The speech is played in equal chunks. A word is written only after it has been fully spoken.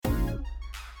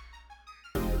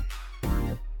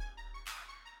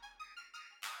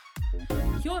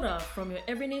Kia ora from your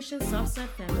Every Nation Southside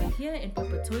family here in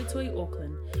Papatoetoe,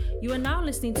 Auckland. You are now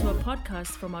listening to a podcast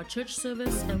from our church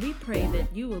service, and we pray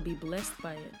that you will be blessed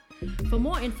by it. For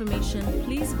more information,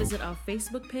 please visit our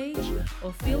Facebook page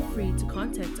or feel free to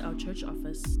contact our church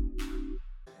office.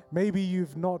 Maybe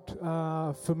you've not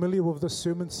familiar with the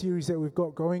sermon series that we've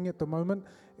got going at the moment,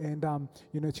 and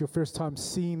it's your first time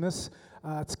seeing this.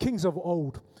 It's Kings of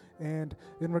Old, and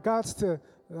in regards to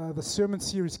the sermon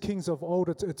series Kings of Old,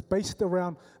 it's based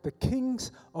around the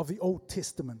kings of the Old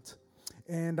Testament.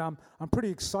 And I'm pretty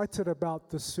excited about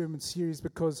this sermon series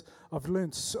because I've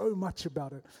learned so much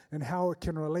about it and how it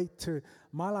can relate to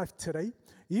my life today,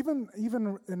 even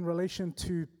in relation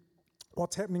to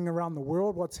what's happening around the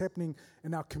world, what's happening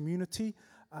in our community.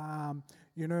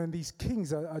 And these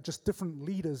kings are just different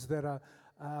leaders that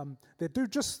do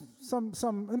just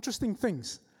some interesting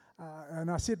things. And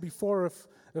I said before,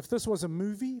 if this was a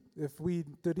movie, if we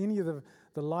did any of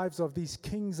the lives of these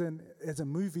kings as a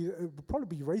movie, it would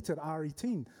probably be rated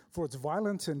R18 for its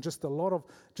violence and just a lot of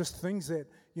just things that,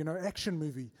 action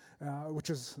movie,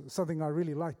 which is something I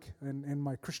really like in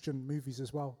my Christian movies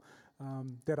as well,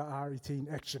 that are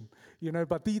R18 action.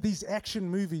 But these action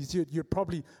movies, you'd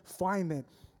probably find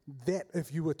that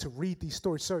if you were to read these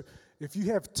stories. So if you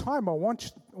have time, I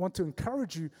want to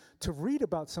encourage you to read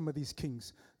about some of these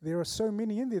kings. There are so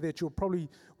many in there that you probably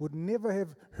would never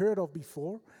have heard of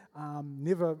before,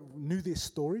 never knew their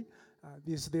story.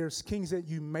 There's kings that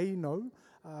you may know.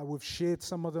 We've shared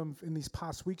some of them in these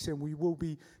past weeks, and we will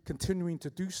be continuing to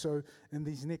do so in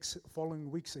these next following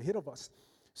weeks ahead of us.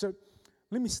 So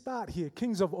let me start here.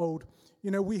 Kings of old.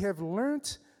 We have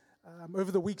learnt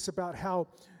over the weeks about how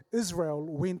Israel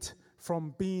went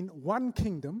from being one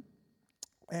kingdom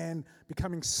and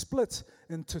becoming split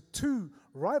into two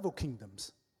rival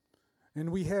kingdoms. And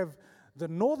we have the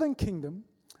northern kingdom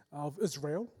of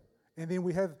Israel, and then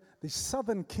we have the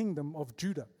southern kingdom of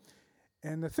Judah.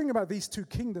 And the thing about these two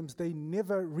kingdoms, they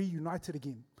never reunited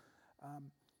again.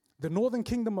 The northern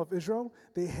kingdom of Israel,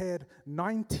 they had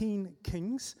 19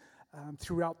 kings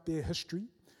throughout their history.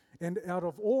 And out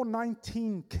of all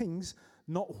 19 kings,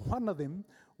 not one of them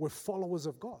were followers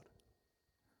of God.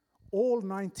 All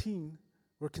 19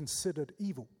 were considered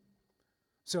evil.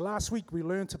 So last week we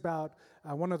learned about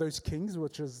one of those kings,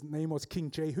 which his name was King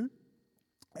Jehu.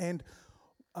 And,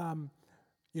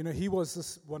 he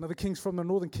was one of the kings from the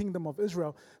northern kingdom of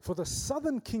Israel. For the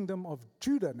southern kingdom of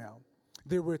Judah now,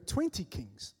 there were 20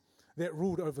 kings that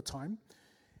ruled over time.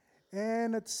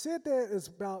 And it said that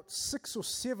about 6 or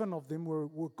 7 of them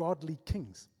were godly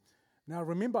kings. Now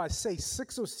remember, I say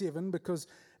 6 or 7 because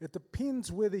it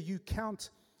depends whether you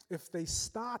count if they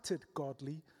started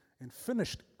godly and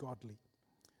finished godly.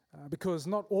 Because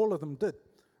not all of them did.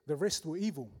 The rest were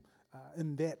evil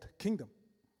in that kingdom.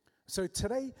 So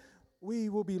today we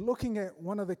will be looking at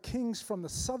one of the kings from the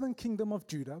southern kingdom of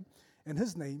Judah, and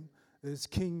his name is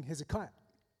King Hezekiah.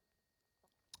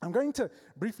 I'm going to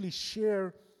briefly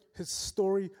share his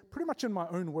story pretty much in my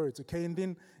own words, okay, and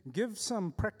then give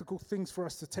some practical things for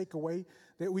us to take away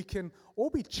that we can all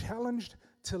be challenged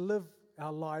to live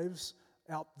our lives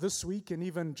out this week and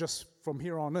even just from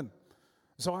here on in.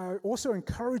 So I also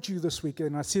encourage you this week,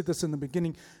 and I said this in the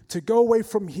beginning, to go away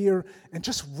from here and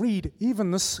just read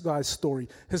even this guy's story,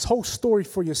 his whole story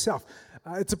for yourself.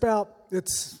 It's 3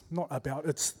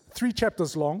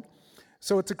 chapters long,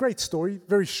 so it's a great story,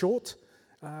 very short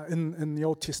in the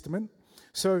Old Testament.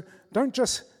 So don't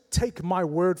just take my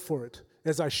word for it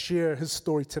as I share his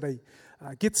story today.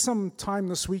 Get some time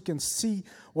this week and see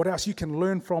what else you can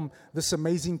learn from this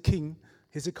amazing king,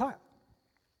 Hezekiah.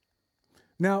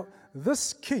 Now,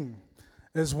 this king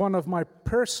is one of my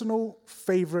personal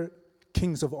favorite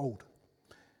kings of old.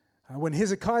 When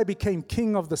Hezekiah became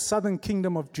king of the southern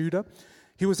kingdom of Judah,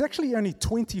 he was actually only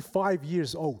 25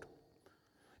 years old.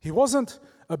 He wasn't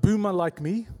a boomer like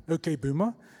me, okay,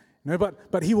 boomer,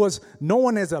 but he was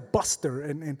known as a buster,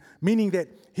 and meaning that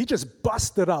he just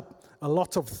busted up a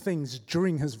lot of things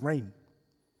during his reign.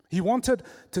 He wanted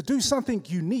to do something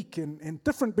unique and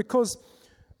different because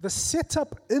the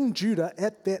setup in Judah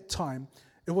at that time,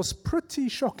 it was pretty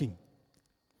shocking.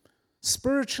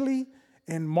 Spiritually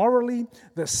and morally,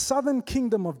 the southern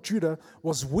kingdom of Judah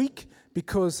was weak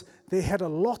because they had a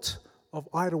lot of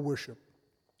idol worship.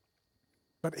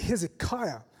 But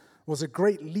Hezekiah was a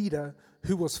great leader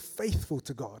who was faithful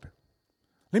to God.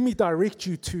 Let me direct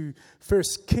you to 1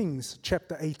 Kings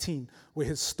chapter 18, where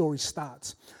his story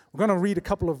starts. We're going to read a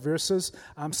couple of verses,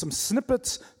 some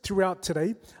snippets throughout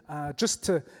today,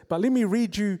 but let me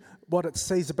read you what it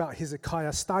says about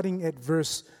Hezekiah, starting at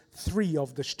verse 3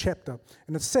 of this chapter.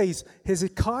 And it says,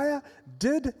 Hezekiah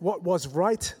did what was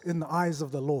right in the eyes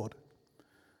of the Lord.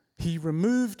 He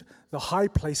removed the high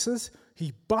places.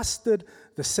 He busted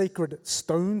the sacred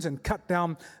stones and cut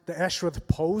down the Asherah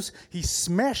poles. He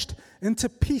smashed into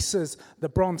pieces the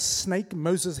bronze snake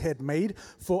Moses had made,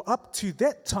 for up to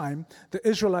that time, the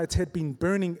Israelites had been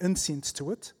burning incense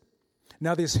to it.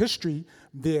 Now, there's history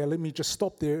there. Let me just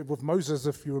stop there with Moses.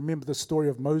 If you remember the story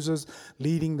of Moses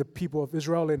leading the people of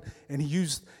Israel, and he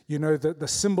used, the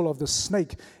symbol of the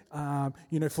snake,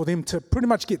 for them to pretty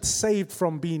much get saved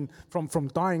from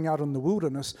dying out in the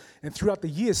wilderness. And throughout the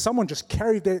years, someone just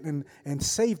carried that and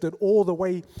saved it all the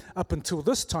way up until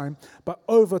this time. But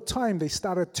over time, they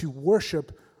started to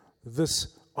worship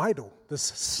this idol, this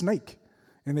snake,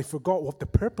 and they forgot what the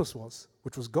purpose was,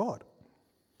 which was God.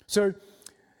 So,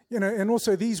 and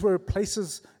also these were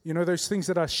places, those things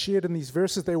that are shared in these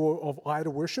verses, they were of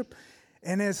idol worship.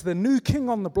 And as the new king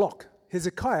on the block,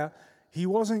 Hezekiah, he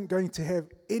wasn't going to have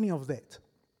any of that.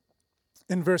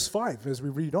 In verse 5, as we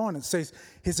read on, it says,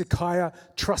 Hezekiah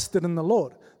trusted in the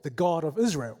Lord, the God of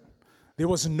Israel. There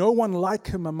was no one like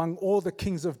him among all the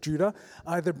kings of Judah,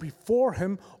 either before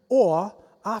him or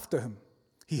after him.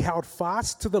 He held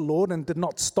fast to the Lord and did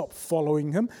not stop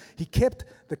following him. He kept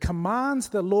the commands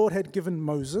the Lord had given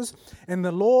Moses, and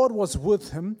the Lord was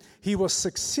with him. He was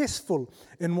successful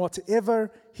in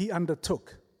whatever he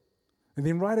undertook. And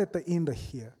then right at the end of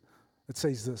here, it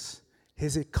says this,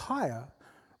 Hezekiah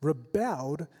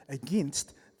rebelled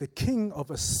against the king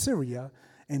of Assyria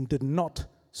and did not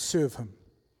serve him.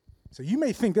 So you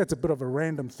may think that's a bit of a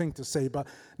random thing to say, but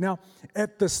now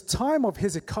at this time of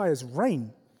Hezekiah's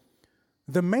reign,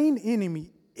 the main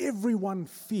enemy everyone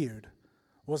feared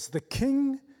was the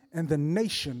king and the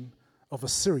nation of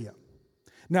Assyria.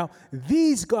 Now,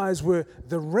 these guys were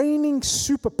the reigning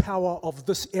superpower of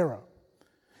this era.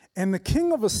 And the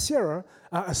king of Assyria,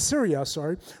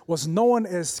 was known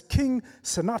as King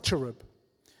Sennacherib.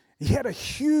 He had a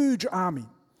huge army.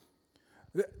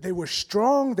 They were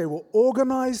strong, they were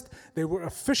organized, they were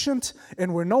efficient,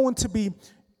 and were known to be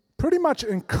pretty much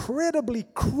incredibly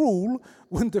cruel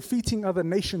when defeating other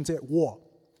nations at war.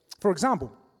 For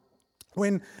example,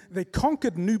 when they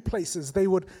conquered new places, they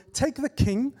would take the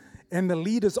king and the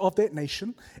leaders of that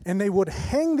nation, and they would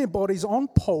hang their bodies on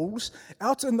poles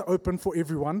out in the open for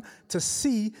everyone to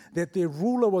see that their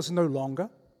ruler was no longer.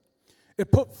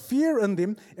 It put fear in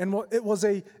them, and it was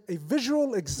a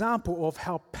visual example of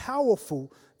how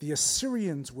powerful the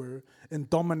Assyrians were in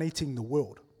dominating the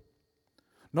world.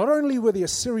 Not only were the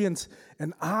Assyrians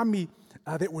an army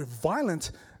that were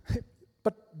violent,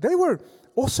 but they were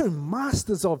also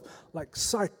masters of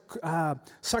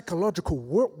psychological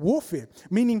warfare,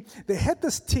 meaning they had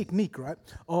this technique, right,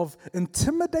 of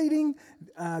intimidating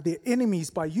their enemies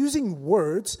by using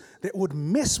words that would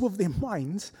mess with their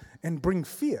minds and bring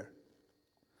fear.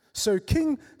 So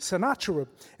King Sennacherib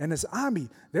and his army,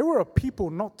 they were a people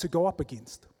not to go up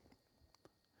against.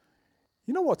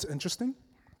 You know what's interesting?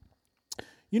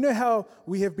 You know how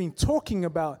we have been talking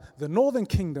about the northern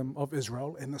kingdom of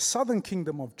Israel and the southern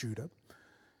kingdom of Judah,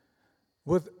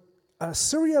 with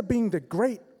Assyria being the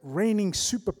great reigning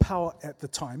superpower at the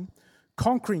time,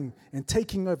 conquering and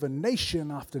taking over nation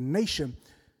after nation.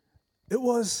 It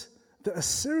was the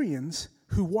Assyrians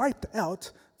who wiped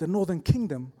out the northern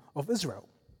kingdom of Israel.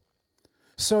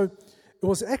 So it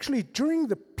was actually during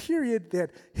the period that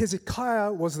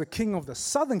Hezekiah was the king of the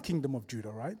southern kingdom of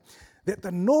Judah, right, that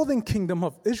the northern kingdom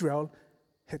of Israel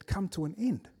had come to an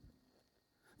end.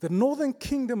 The northern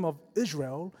kingdom of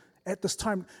Israel at this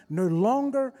time no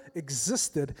longer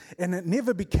existed, and it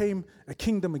never became a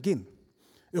kingdom again.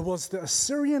 It was the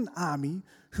Assyrian army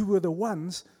who were the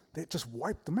ones that just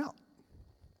wiped them out.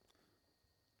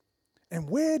 And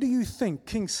where do you think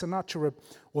King Sennacherib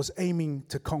was aiming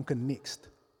to conquer next?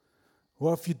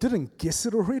 Well, if you didn't guess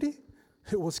it already,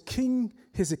 it was King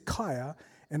Hezekiah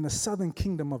and the southern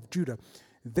kingdom of Judah.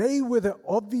 They were the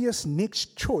obvious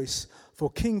next choice for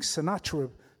King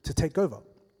Sennacherib to take over.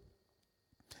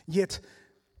 Yet,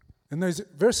 in those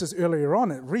verses earlier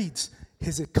on, it reads,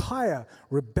 Hezekiah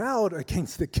rebelled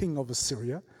against the king of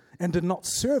Assyria and did not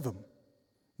serve him.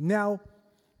 Now,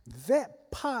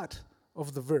 that part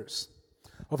of the verse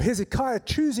of Hezekiah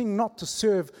choosing not to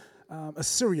serve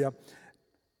Assyria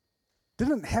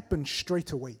didn't happen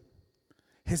straight away.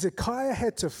 Hezekiah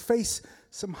had to face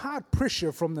some hard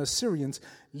pressure from the Assyrians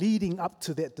leading up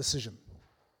to that decision.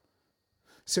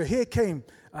 So here came,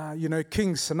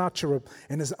 King Sennacherib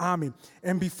and his army.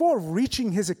 And before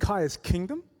reaching Hezekiah's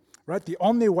kingdom, right, they're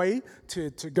on their way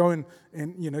to go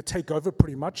and take over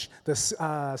pretty much the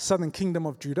southern kingdom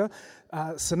of Judah.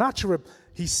 Sennacherib,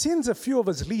 he sends a few of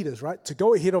his leaders, right, to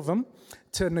go ahead of him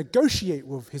to negotiate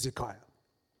with Hezekiah.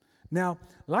 Now,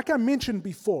 like I mentioned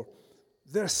before,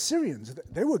 the Assyrians,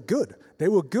 they were good. They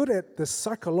were good at the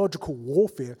psychological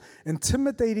warfare,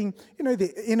 intimidating, their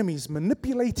enemies,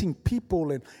 manipulating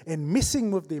people and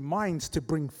messing with their minds to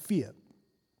bring fear.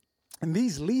 And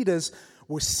these leaders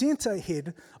were sent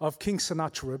ahead of King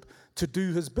Sennacherib to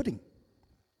do his bidding.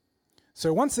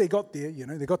 So once they got there,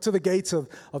 they got to the gates of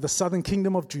the southern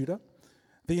kingdom of Judah,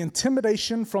 the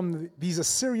intimidation from these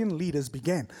Assyrian leaders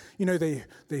began.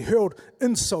 They hurled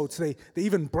insults. They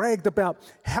even bragged about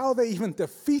how they even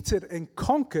defeated and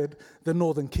conquered the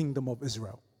northern kingdom of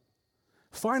Israel.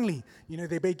 Finally,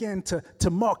 they began to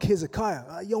mock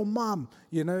Hezekiah, your mom,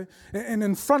 and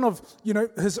in front of,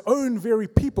 his own very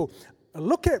people.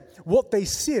 Look at what they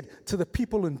said to the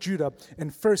people in Judah in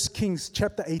 1 Kings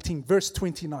chapter 18, verse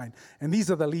 29. And these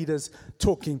are the leaders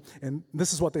talking, and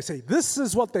this is what they say. This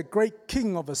is what the great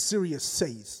king of Assyria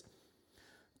says.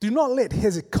 Do not let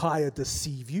Hezekiah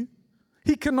deceive you.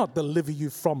 He cannot deliver you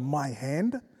from my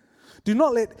hand. Do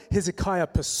not let Hezekiah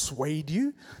persuade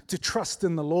you to trust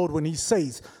in the Lord when he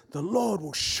says, the Lord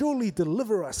will surely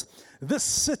deliver us. This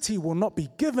city will not be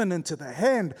given into the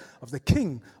hand of the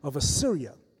king of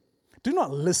Assyria. Do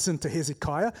not listen to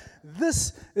Hezekiah.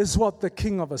 This is what the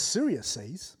king of Assyria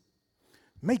says.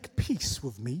 Make peace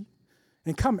with me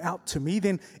and come out to me.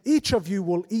 Then each of you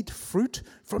will eat fruit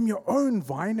from your own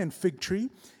vine and fig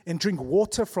tree and drink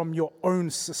water from your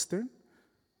own cistern.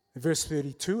 In verse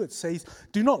 32, it says,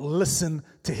 do not listen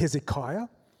to Hezekiah,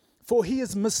 for he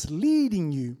is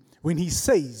misleading you when he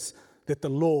says that the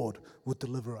Lord will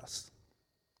deliver us.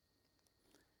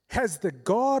 Has the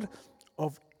God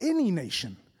of any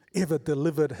nation ever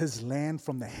delivered his land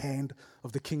from the hand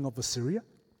of the king of Assyria?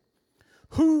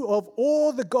 Who of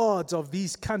all the gods of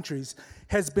these countries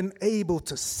has been able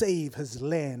to save his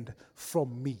land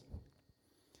from me?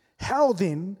 How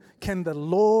then can the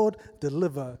Lord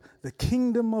deliver the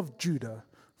kingdom of Judah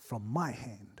from my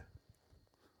hand?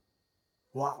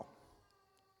 Wow.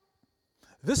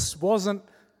 This wasn't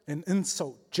an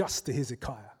insult just to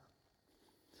Hezekiah.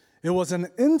 It was an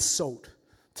insult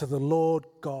to the Lord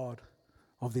God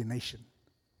of their nation.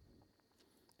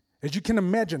 As you can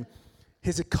imagine,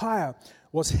 Hezekiah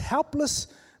was helpless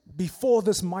before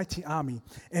this mighty army,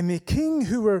 and their king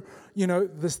who were,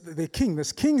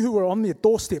 this king who were on their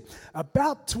doorstep,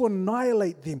 about to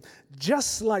annihilate them,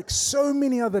 just like so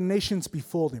many other nations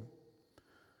before them.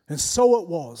 And so it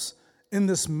was, in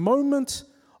this moment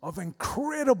of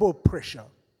incredible pressure,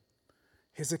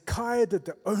 Hezekiah did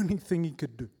the only thing he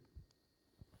could do.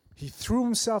 He threw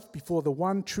himself before the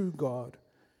one true God,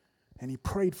 and he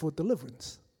prayed for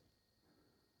deliverance.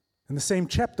 In the same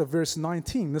chapter, verse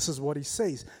 19, this is what he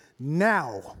says.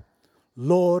 Now,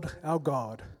 Lord our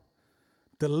God,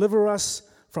 deliver us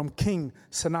from King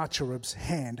Sennacherib's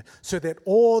hand, so that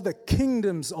all the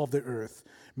kingdoms of the earth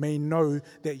may know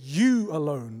that you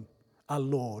alone are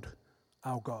Lord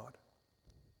our God.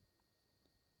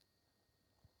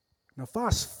 Now,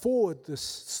 fast forward this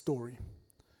story.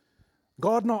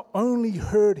 God not only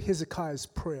heard Hezekiah's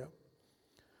prayer,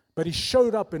 but he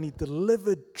showed up and he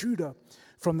delivered Judah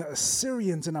from the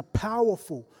Assyrians in a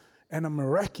powerful and a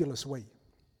miraculous way.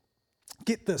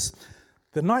 Get this.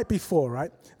 The night before,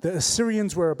 right, the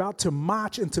Assyrians were about to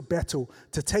march into battle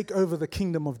to take over the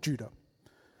kingdom of Judah.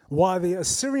 While the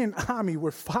Assyrian army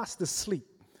were fast asleep,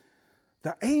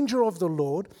 the angel of the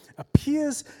Lord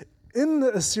appears in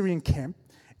the Assyrian camp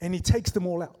and he takes them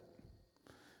all out.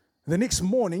 The next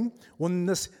morning, when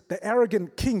the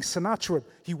arrogant king Sennacherib,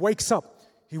 he wakes up,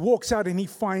 he walks out and he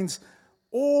finds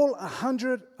all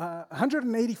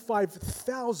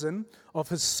 185,000 of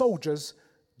his soldiers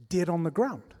dead on the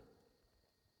ground.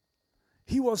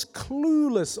 He was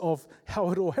clueless of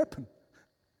how it all happened.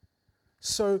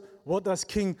 So what does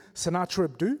King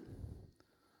Sennacherib do?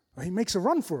 Well, he makes a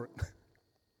run for it.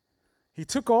 He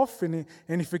took off and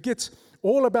he forgets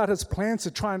all about his plans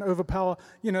to try and overpower,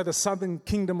 the southern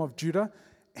kingdom of Judah,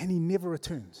 and he never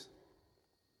returns.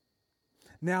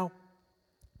 Now,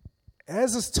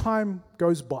 as this time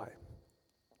goes by,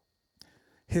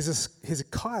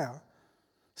 Hezekiah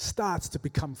starts to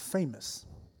become famous.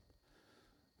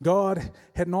 God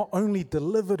had not only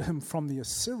delivered him from the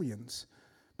Assyrians,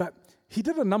 but he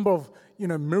did a number of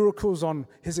miracles on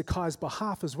Hezekiah's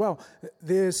behalf as well.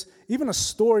 There's even a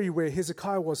story where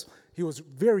Hezekiah was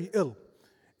very ill,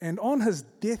 and on his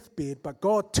deathbed, but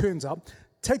God turns up,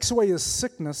 takes away his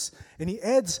sickness, and he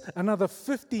adds another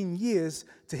 15 years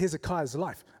to Hezekiah's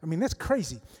life. I mean, that's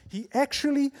crazy. He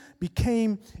actually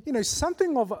became,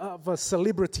 something of a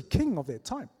celebrity king of that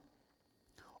time.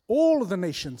 All of the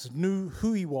nations knew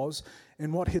who he was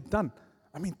and what he'd done.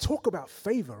 I mean, talk about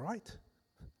favor, right?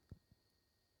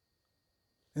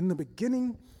 In the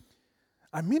beginning,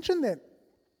 I mentioned that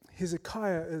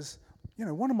Hezekiah is,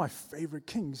 one of my favorite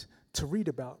kings to read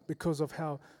about because of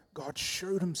how God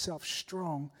showed himself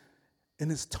strong in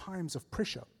his times of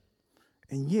pressure.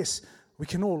 And yes, we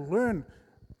can all learn,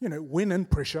 when in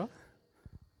pressure,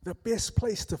 the best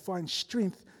place to find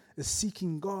strength is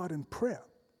seeking God in prayer,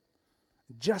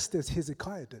 just as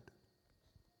Hezekiah did.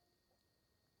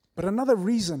 But another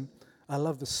reason I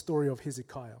love the story of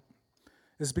Hezekiah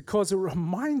is because it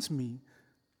reminds me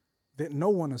that no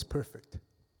one is perfect.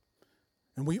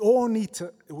 And we all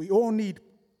need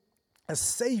a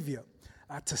savior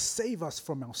to save us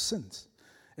from our sins.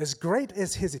 As great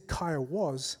as Hezekiah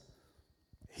was,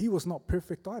 he was not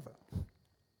perfect either.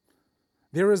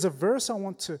 There is a verse I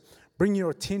want to bring your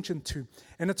attention to,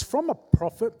 and it's from a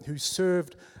prophet who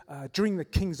served during the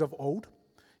kings of old.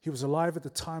 He was alive at the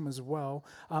time as well,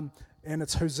 and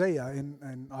it's Hosea,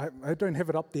 and I don't have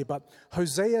it up there, but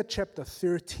Hosea chapter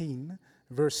 13,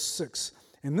 verse 6,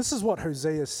 and this is what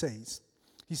Hosea says.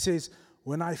 He says,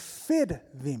 when I fed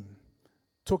them,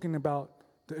 talking about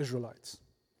the Israelites,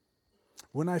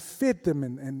 when I fed them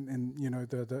in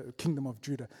the kingdom of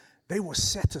Judah, they were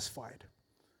satisfied.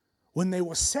 When they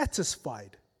were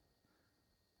satisfied,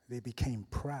 they became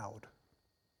proud.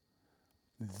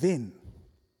 Then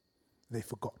they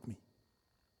forgot me.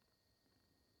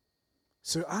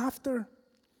 So after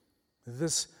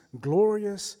this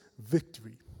glorious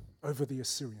victory over the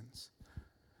Assyrians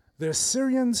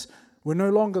were no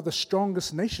longer the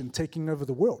strongest nation taking over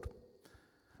the world.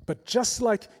 But just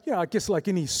like, I guess like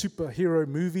any superhero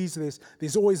movies,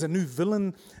 there's always a new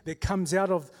villain that comes out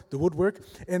of the woodwork.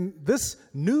 And this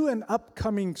new and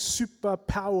upcoming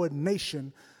superpowered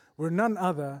nation were none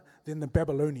other than the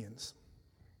Babylonians.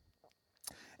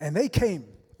 And they came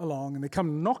along and they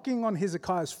come knocking on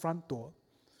Hezekiah's front door.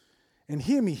 And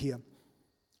hear me here.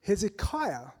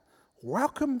 Hezekiah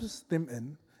welcomes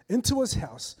them into his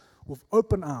house with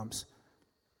open arms.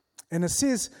 And it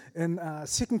says in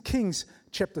 2 Kings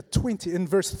chapter 20, in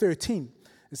verse 13,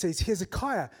 it says,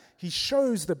 Hezekiah, he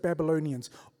shows the Babylonians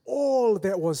all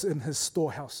that was in his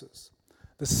storehouses,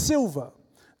 the silver,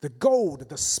 the gold,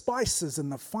 the spices, and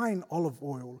the fine olive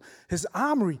oil, his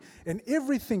armory, and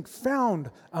everything found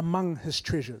among his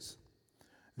treasures.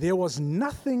 There was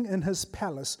nothing in his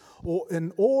palace or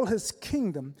in all his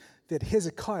kingdom that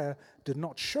Hezekiah did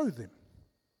not show them.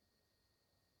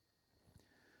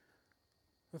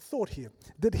 A thought here.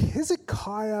 Did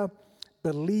Hezekiah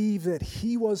believe that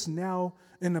he was now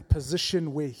in a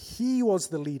position where he was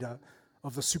the leader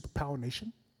of the superpower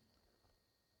nation?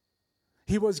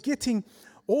 He was getting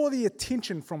all the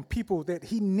attention from people that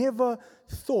he never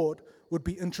thought would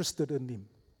be interested in him.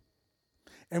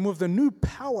 And with the new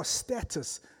power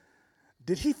status,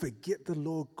 did he forget the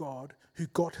Lord God who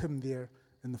got him there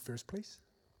in the first place?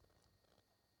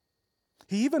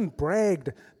 He even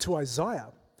bragged to Isaiah.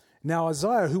 Now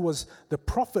Isaiah, who was the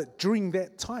prophet during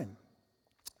that time,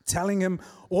 telling him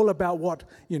all about what,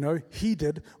 he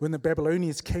did when the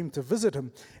Babylonians came to visit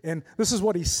him. And this is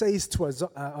what he says to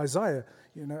Isaiah,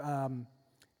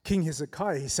 King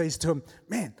Hezekiah. He says to him,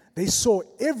 man, they saw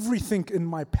everything in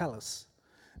my palace.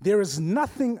 There is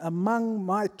nothing among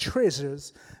my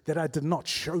treasures that I did not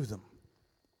show them.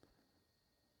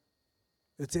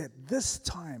 It's at this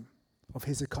time of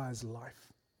Hezekiah's life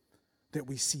that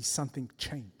we see something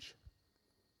change.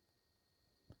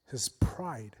 His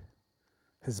pride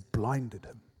has blinded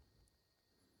him.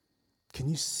 Can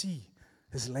you see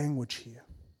his language here?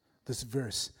 This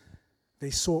verse.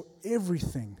 They saw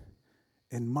everything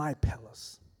in my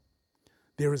palace.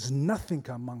 There is nothing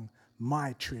among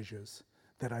my treasures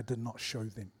that I did not show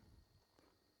them.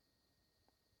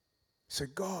 So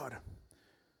God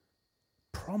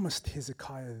promised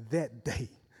Hezekiah that day,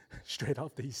 straight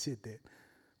after he said that,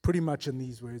 pretty much in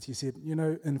these words. He said,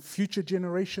 in future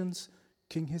generations,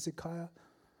 King Hezekiah,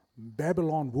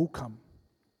 Babylon will come.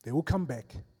 They will come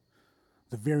back.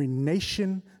 The very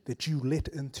nation that you let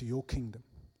into your kingdom.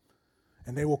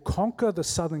 And they will conquer the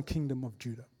southern kingdom of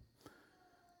Judah.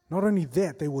 Not only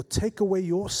that, they will take away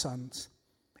your sons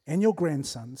and your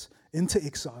grandsons into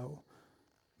exile,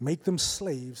 make them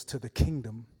slaves to the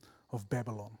kingdom of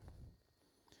Babylon.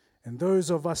 And those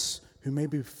of us who may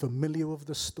be familiar with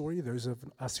the story, those of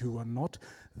us who are not,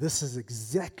 this is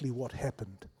exactly what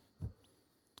happened.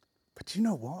 But you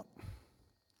know what?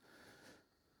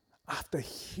 After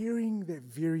hearing that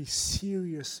very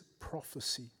serious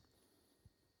prophecy,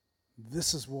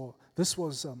 this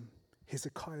was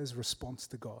Hezekiah's response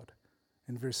to God.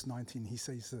 In verse 19, he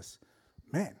says this,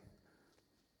 man,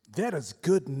 that is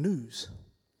good news.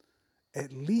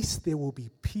 At least there will be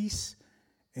peace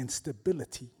and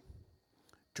stability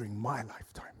during my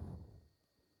lifetime.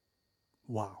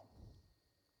 Wow.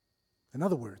 In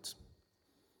other words,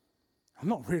 I'm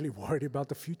not really worried about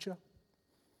the future.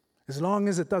 As long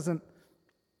as it doesn't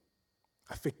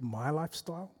affect my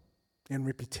lifestyle and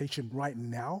reputation right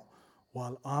now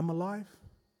while I'm alive,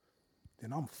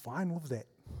 then I'm fine with that.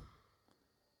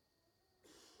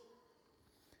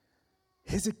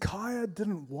 Hezekiah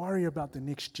didn't worry about the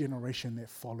next generation that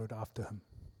followed after him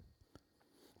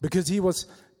because he was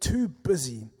too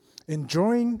busy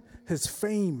enjoying his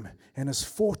fame and his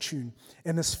fortune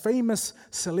and his famous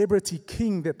celebrity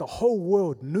king that the whole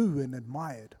world knew and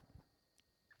admired.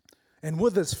 And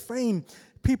with his fame,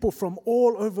 people from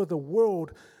all over the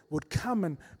world would come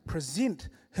and present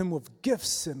him with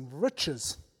gifts and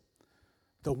riches.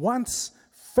 The once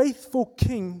faithful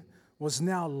king was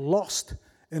now lost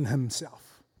in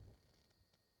himself.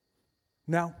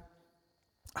 Now,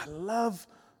 I love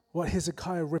what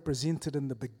Hezekiah represented in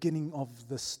the beginning of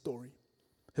this story.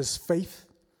 His faith,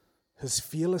 his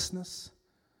fearlessness.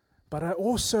 But I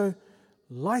also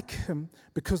like him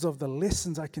because of the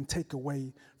lessons I can take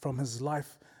away from his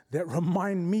life that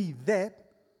remind me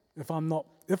that if I'm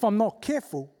not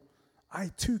careful, I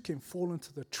too can fall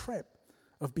into the trap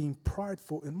of being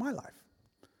prideful in my life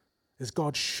as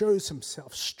God shows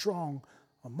himself strong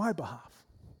on my behalf.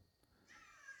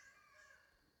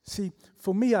 See,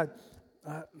 for me, I've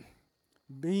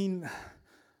been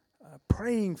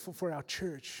praying for our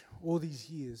church all these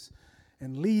years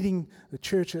and leading the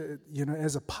church,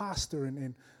 as a pastor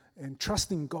and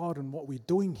trusting God in what we're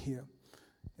doing here.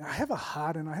 I have a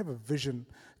heart and I have a vision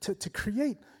to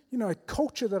create, a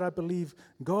culture that I believe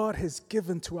God has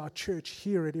given to our church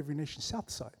here at Every Nation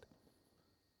Southside.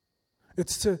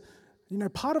 It's to,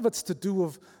 part of it's to do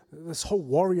with this whole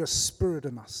warrior spirit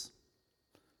in us.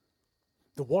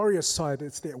 The warrior side,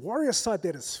 it's that warrior side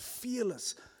that is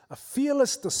fearless, a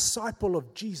fearless disciple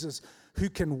of Jesus who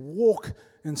can walk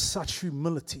in such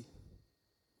humility.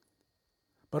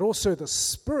 But also the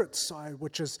spirit side,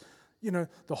 which is,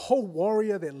 the whole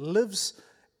warrior that lives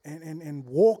and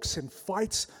walks and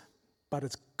fights, but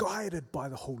it's guided by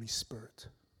the Holy Spirit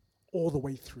all the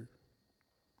way through.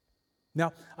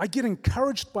 Now, I get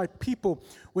encouraged by people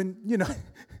when,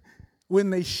 when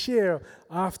they share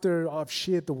after I've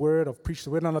shared the word, I've preached the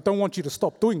word, and I don't want you to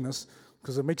stop doing this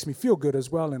because it makes me feel good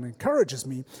as well and encourages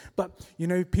me. But,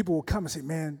 people will come and say,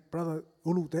 man, brother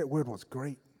Ulu, that word was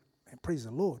great. And praise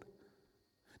the Lord.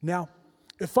 Now,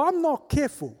 if I'm not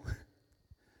careful,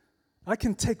 I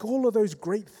can take all of those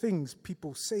great things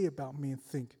people say about me and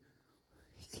think,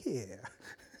 yeah,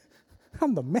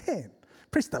 I'm the man.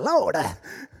 Praise the Lord.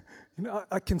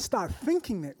 I can start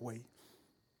thinking that way.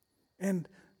 And,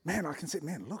 man, I can say,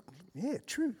 man, look, yeah,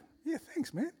 true. Yeah,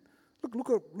 thanks, man.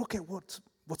 Look at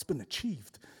what's been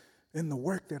achieved in the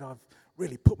work that I've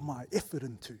really put my effort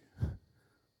into.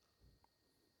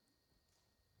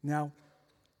 Now,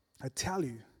 I tell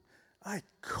you, I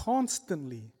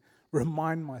constantly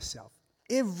remind myself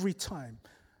every time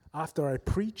after I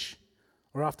preach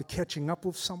or after catching up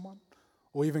with someone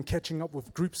or even catching up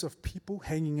with groups of people,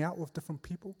 hanging out with different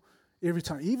people, every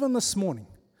time. Even this morning,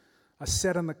 I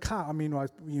sat in the car.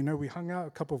 We hung out,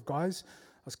 a couple of guys,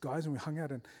 and we hung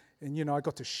out, and I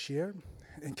got to share.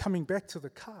 And coming back to the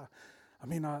car,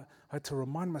 I had to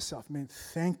remind myself, man,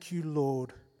 thank you,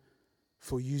 Lord,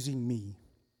 for using me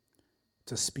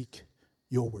to speak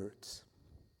your words,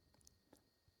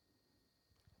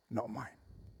 not mine.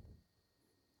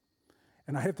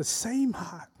 And I have the same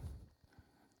heart.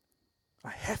 I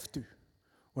have to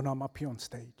when I'm up here on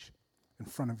stage in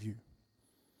front of you.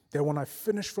 That when I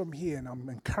finish from here and I'm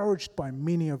encouraged by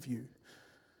many of you,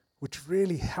 which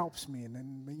really helps me, and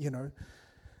then,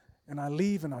 and I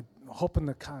leave and I hop in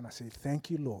the car and I say, thank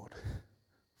you, Lord,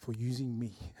 for using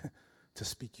me to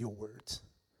speak your words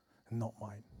and not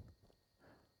mine.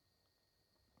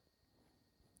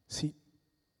 See,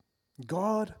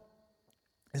 God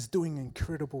is doing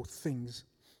incredible things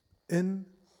in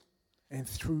and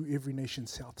through Every Nation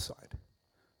Southside.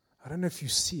 I don't know if you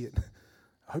see it.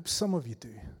 I hope some of you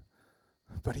do.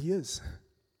 But he is.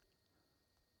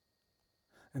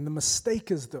 And the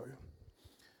mistake is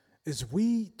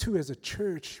we too as a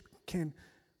church can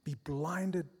be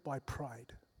blinded by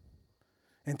pride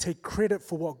and take credit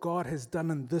for what God has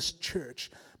done in this church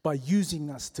by using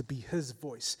us to be his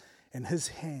voice and his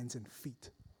hands and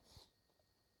feet.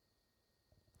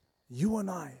 You and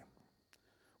I,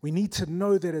 we need to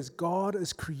know that as God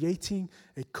is creating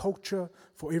a culture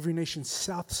for Every Nation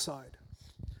Southside,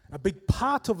 a big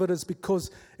part of it is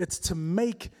because it's to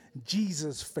make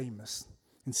Jesus famous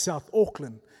in South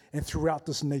Auckland and throughout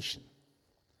this nation.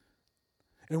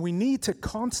 And we need to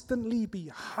constantly be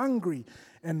hungry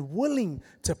and willing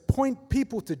to point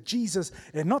people to Jesus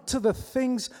and not to the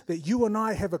things that you and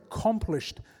I have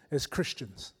accomplished as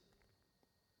Christians.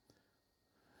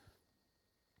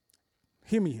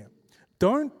 Hear me here.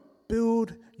 Don't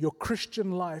build your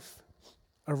Christian life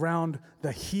around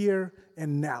the here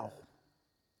and now.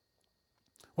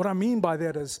 What I mean by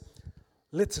that is,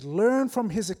 let's learn from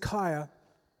Hezekiah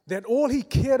that all he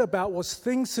cared about was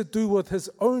things to do with his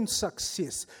own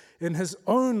success in his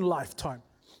own lifetime.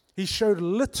 He showed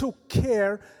little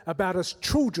care about his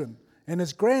children and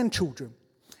his grandchildren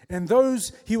and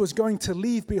those he was going to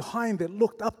leave behind that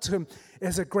looked up to him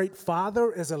as a great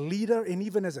father, as a leader, and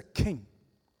even as a king.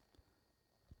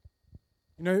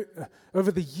 You know,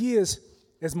 over the years,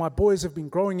 as my boys have been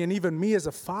growing, and even me as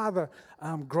a father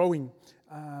growing,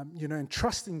 and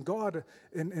trusting God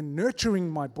and nurturing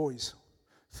my boys,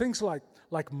 things like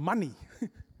money.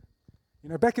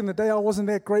 Back in the day, I wasn't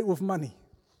that great with money.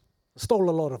 I stole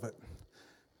a lot of it.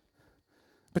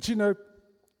 But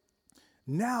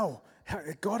now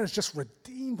God has just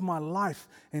redeemed my life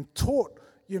and taught,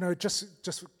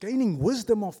 just gaining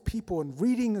wisdom of people and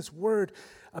reading His Word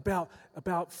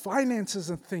about finances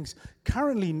and things.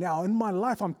 Currently now in my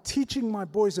life, I'm teaching my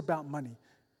boys about money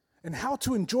and how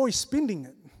to enjoy spending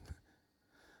it,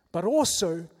 but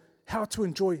also how to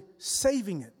enjoy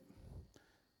saving it,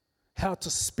 how to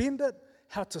spend it,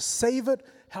 how to save it,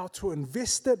 how to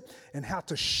invest it, and how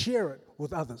to share it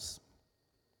with others.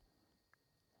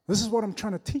 This is what I'm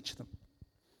trying to teach them.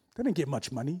 They don't get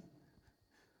much money,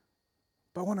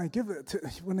 but when I give it,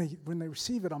 when they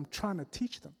receive it, I'm trying to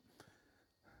teach them.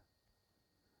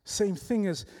 Same thing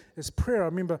as prayer. I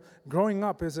remember growing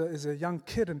up as a young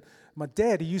kid, and my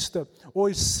dad, he used to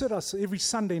always sit us every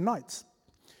Sunday nights,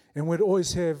 and we'd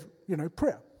always have,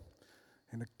 prayer.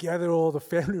 And I'd gather all the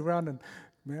family around, and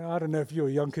man, I don't know if you're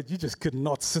a young kid, you just could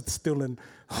not sit still and,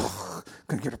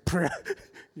 gonna get a prayer.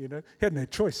 Had no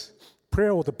choice.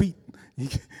 Prayer or the beat.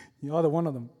 You're either one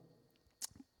of them.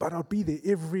 But I'd be there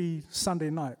every Sunday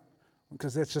night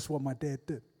because that's just what my dad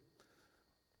did.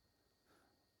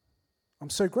 I'm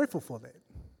so grateful for that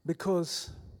because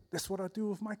that's what I do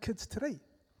with my kids today.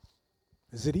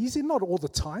 Is it easy? Not all the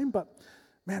time, but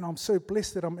man, I'm so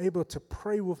blessed that I'm able to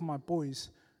pray with my boys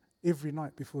every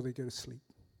night before they go to sleep.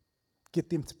 Get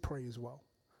them to pray as well.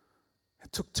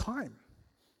 It took time,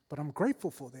 but I'm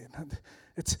grateful for that.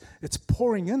 It's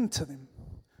pouring into them.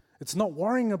 It's not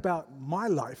worrying about my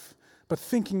life, but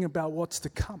thinking about what's to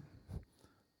come.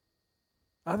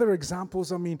 Other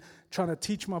examples, trying to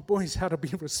teach my boys how to be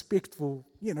respectful,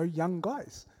 young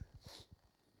guys.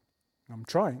 I'm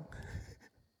trying.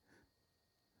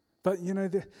 But, I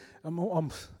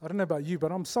don't know about you,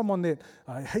 but I'm someone that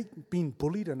I hate being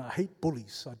bullied and I hate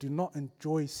bullies. I do not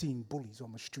enjoy seeing bullies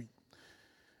on the street.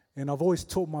 And I've always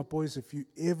taught my boys, if you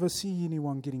ever see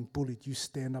anyone getting bullied, you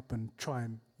stand up and try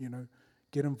and,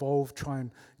 get involved, try and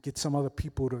get some other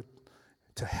people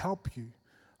to help you,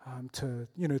 to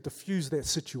diffuse that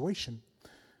situation.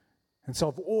 And so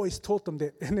I've always taught them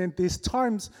that. And then there's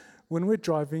times when we're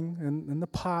driving in the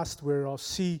past where I'll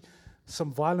see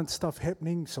some violent stuff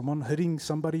happening, someone hitting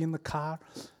somebody in the car,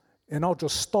 and I'll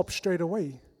just stop straight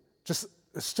away.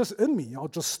 It's just in me. I'll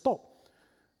just stop.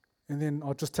 And then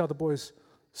I'll just tell the boys,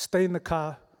 stay in the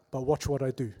car, but watch what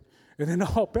I do. And then I'll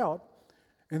hop out,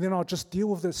 and then I'll just deal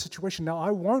with the situation. Now,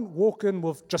 I won't walk in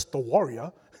with just the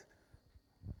warrior.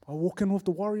 I'll walk in with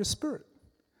the warrior spirit.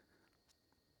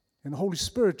 And the Holy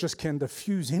Spirit just can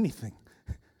diffuse anything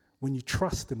when you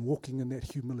trust in walking in that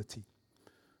humility.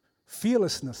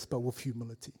 Fearlessness, but with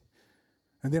humility.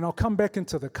 And then I'll come back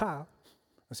into the car.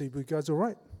 I say, you guys all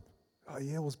right? Oh,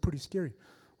 yeah, it was pretty scary.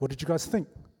 What did you guys think?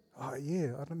 Oh,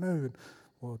 yeah, I don't know.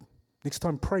 Well, next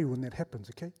time pray when that happens,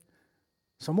 okay?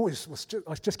 So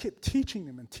I just kept teaching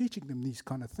them these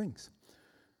kind of things.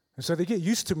 And so they get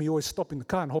used to me always stopping the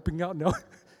car and hopping out now.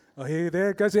 Oh, here,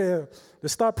 there, guys, yeah,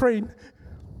 let's start praying.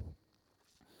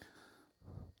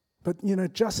 But,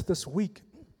 just this week,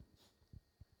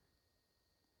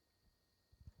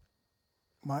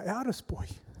 my eldest boy,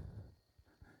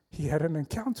 he had an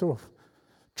encounter of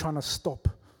trying to stop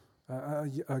a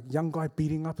young guy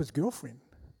beating up his girlfriend.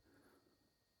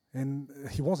 And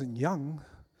he wasn't young.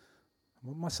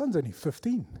 My son's only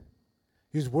 15.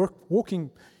 He was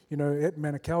walking, at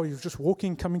Manukau. He was just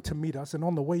walking, coming to meet us. And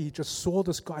on the way, he just saw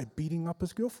this guy beating up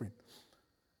his girlfriend.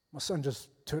 My son just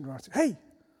turned around and said, hey,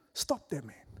 stop that,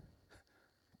 man.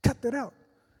 Cut that out.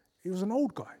 He was an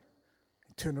old guy.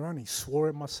 He turned around and he swore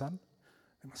at my son.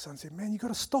 And my son said, man, you got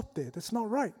to stop that. That's not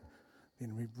right.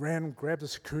 Then we ran and grabbed the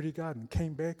security guard and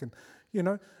came back and,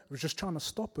 was just trying to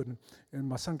stop it. And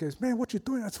my son goes, man, what you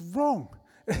doing? That's wrong.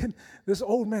 And this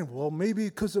old man, well, maybe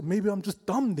I'm just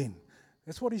dumb then.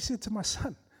 That's what he said to my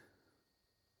son.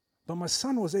 But my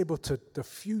son was able to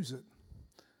diffuse it.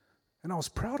 And I was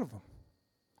proud of him.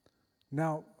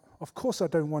 Now, of course, I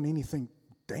don't want anything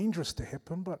dangerous to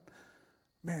happen, but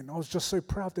man, I was just so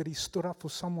proud that he stood up for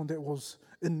someone that was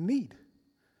in need.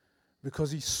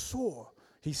 Because he's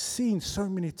seen so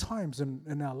many times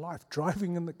in our life,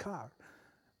 driving in the car,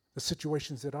 the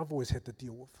situations that I've always had to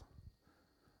deal with.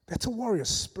 That's a warrior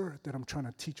spirit that I'm trying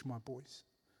to teach my boys.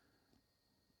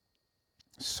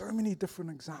 So many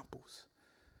different examples.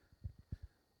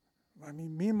 I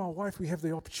mean, me and my wife, we have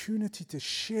the opportunity to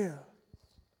share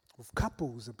with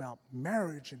couples about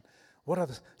marriage and what are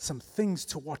some things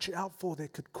to watch out for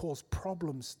that could cause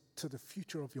problems to the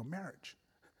future of your marriage.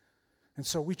 And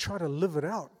so we try to live it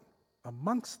out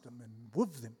amongst them and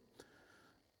with them.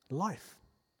 Life.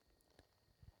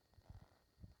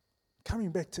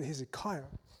 Coming back to Hezekiah,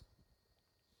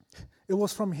 it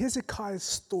was from Hezekiah's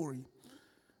story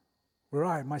where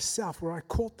I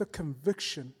caught the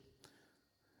conviction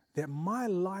that my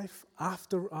life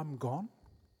after I'm gone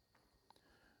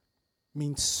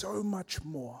means so much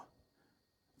more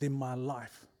than my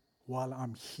life while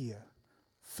I'm here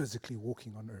physically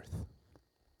walking on earth.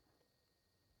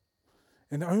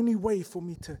 And the only way for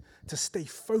me to stay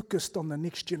focused on the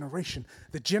next generation,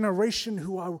 the generation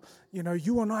who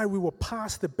you and I, we will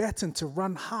pass the baton to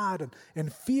run hard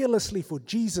and fearlessly for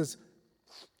Jesus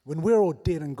when we're all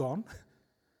dead and gone,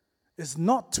 is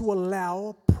not to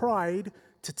allow pride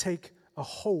to take a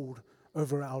hold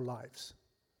over our lives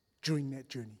during that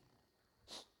journey.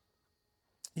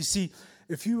 You see,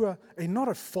 if you are not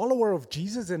a follower of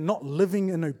Jesus and not living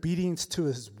in obedience to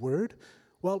his word,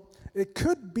 well, it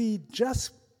could be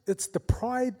it's the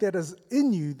pride that is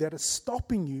in you that is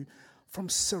stopping you from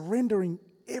surrendering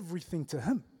everything to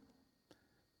him.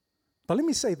 But let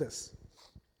me say this.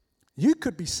 You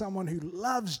could be someone who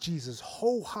loves Jesus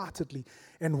wholeheartedly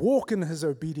and walk in his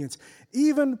obedience.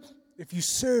 Even if you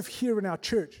serve here in our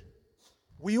church,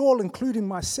 we all, including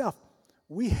myself,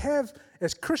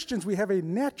 as Christians, we have a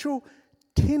natural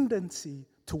tendency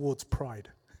towards pride.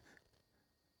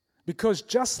 Because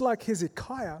just like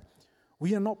Hezekiah,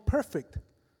 we are not perfect.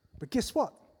 But guess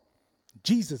what?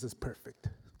 Jesus is perfect.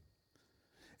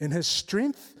 In his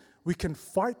strength, we can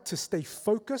fight to stay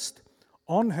focused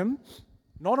on him,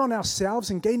 not on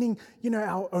ourselves and gaining,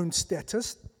 our own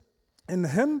status. In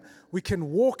him, we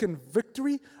can walk in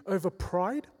victory over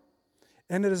pride.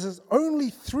 And it is only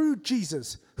through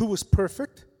Jesus, who was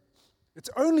perfect, it's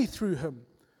only through him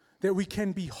that we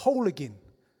can be whole again.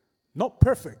 Not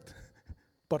perfect,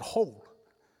 but whole.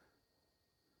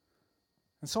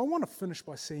 And so I want to finish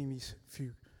by saying these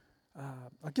few,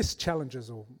 challenges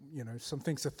or, some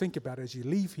things to think about as you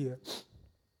leave here.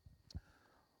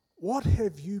 What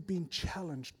have you been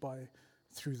challenged by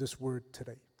through this word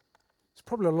today? There's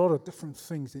probably a lot of different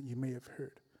things that you may have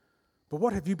heard. But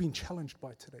what have you been challenged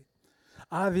by today?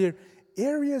 Are there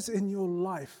areas in your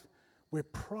life where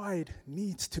pride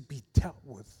needs to be dealt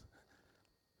with?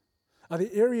 Are there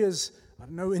areas,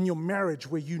 in your marriage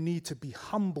where you need to be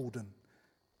humbled in?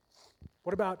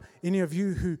 What about any of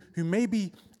you who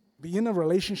maybe be in a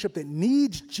relationship that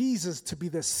needs Jesus to be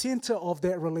the center of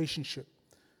that relationship,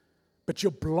 but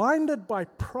you're blinded by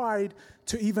pride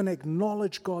to even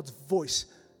acknowledge God's voice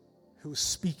who is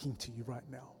speaking to you right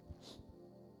now?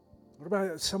 What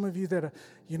about some of you that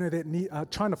are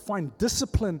trying to find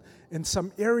discipline in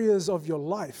some areas of your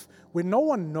life where no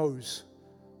one knows,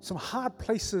 some hard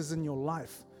places in your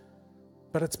life,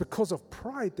 but it's because of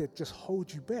pride that just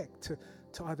holds you back to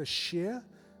either share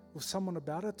with someone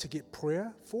about it, to get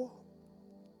prayer for?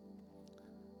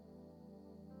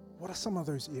 What are some of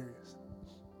those areas?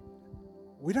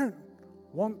 We don't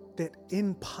want that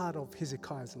end part of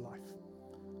Hezekiah's life.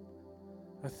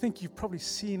 I think you've probably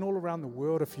seen all around the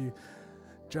world, if you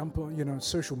jump on,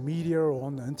 social media or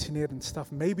on the internet and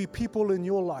stuff, maybe people in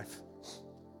your life,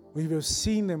 we've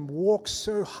seen them walk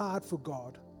so hard for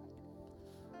God.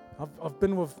 I've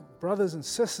been with brothers and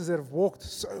sisters that have walked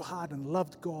so hard and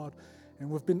loved God, and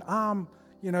we've been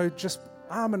just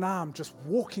arm in arm, just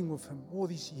walking with him all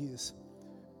these years.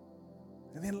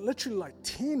 And then literally like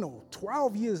 10 or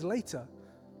 12 years later,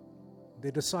 they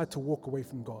decide to walk away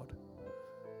from God.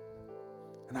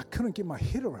 And I couldn't get my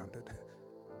head around it.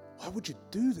 Why would you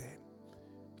do that?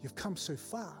 You've come so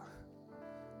far,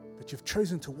 but you've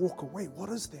chosen to walk away. What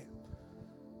is that?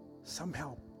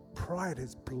 Somehow pride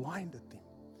has blinded them.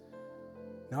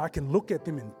 Now I can look at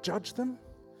them and judge them,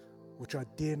 which I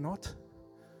dare not,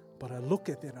 but I look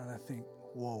at that and I think,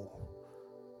 whoa,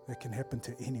 that can happen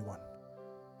to anyone.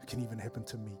 It can even happen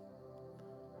to me.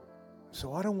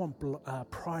 So I don't want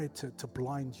pride to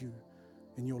blind you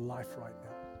in your life right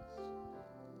now.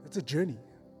 It's a journey.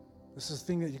 This is a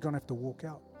thing that you're going to have to walk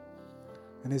out.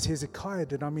 And as Hezekiah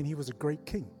did, he was a great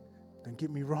king. Don't get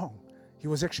me wrong. He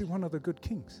was actually one of the good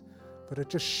kings. But it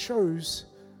just shows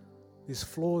there's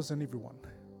flaws in everyone.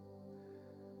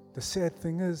 The sad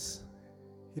thing is,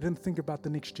 he didn't think about the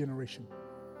next generation.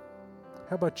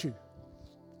 How about you?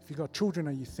 If you got children,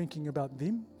 are you thinking about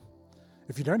them?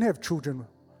 If you don't have children,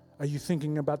 are you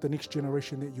thinking about the next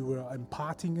generation that you were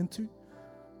imparting into?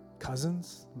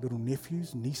 Cousins, little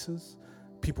nephews, nieces,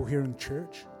 people here in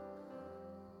church?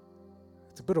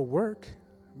 It's a bit of work.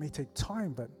 It may take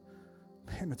time, but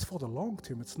man, it's for the long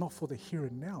term. It's not for the here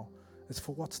and now. It's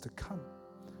for what's to come.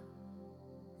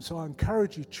 So I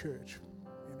encourage you, church,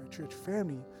 church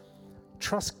family,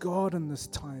 trust God in this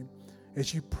time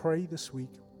as you pray this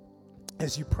week,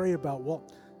 as you pray about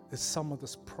what is some of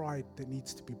this pride that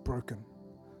needs to be broken.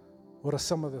 What are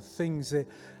some of the things that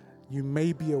you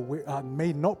may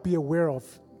not be aware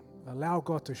of? Allow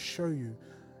God to show you,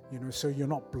 so you're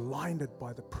not blinded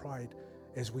by the pride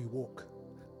as we walk.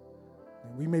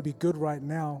 And we may be good right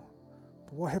now,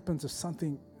 but what happens if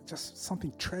something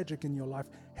tragic in your life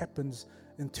happens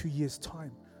in 2 years'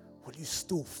 time? Will you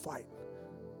still fight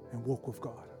and walk with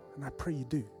God? And I pray you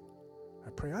do. I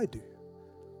pray I do.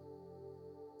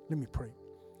 Let me pray.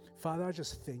 Father, I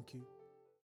just thank you.